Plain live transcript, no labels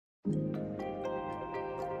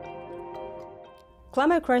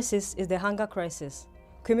Climate crisis is the hunger crisis.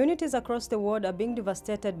 Communities across the world are being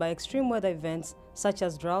devastated by extreme weather events such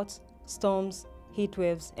as droughts, storms, heat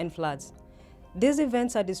waves, and floods. These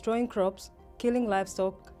events are destroying crops, killing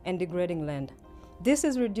livestock, and degrading land. This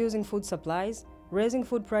is reducing food supplies, raising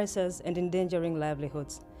food prices, and endangering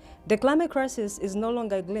livelihoods. The climate crisis is no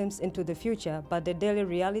longer a glimpse into the future, but the daily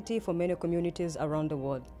reality for many communities around the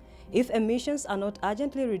world. If emissions are not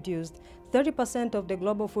urgently reduced, 30% of the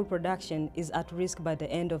global food production is at risk by the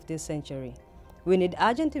end of this century. We need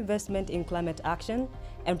urgent investment in climate action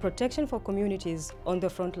and protection for communities on the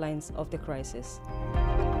front lines of the crisis.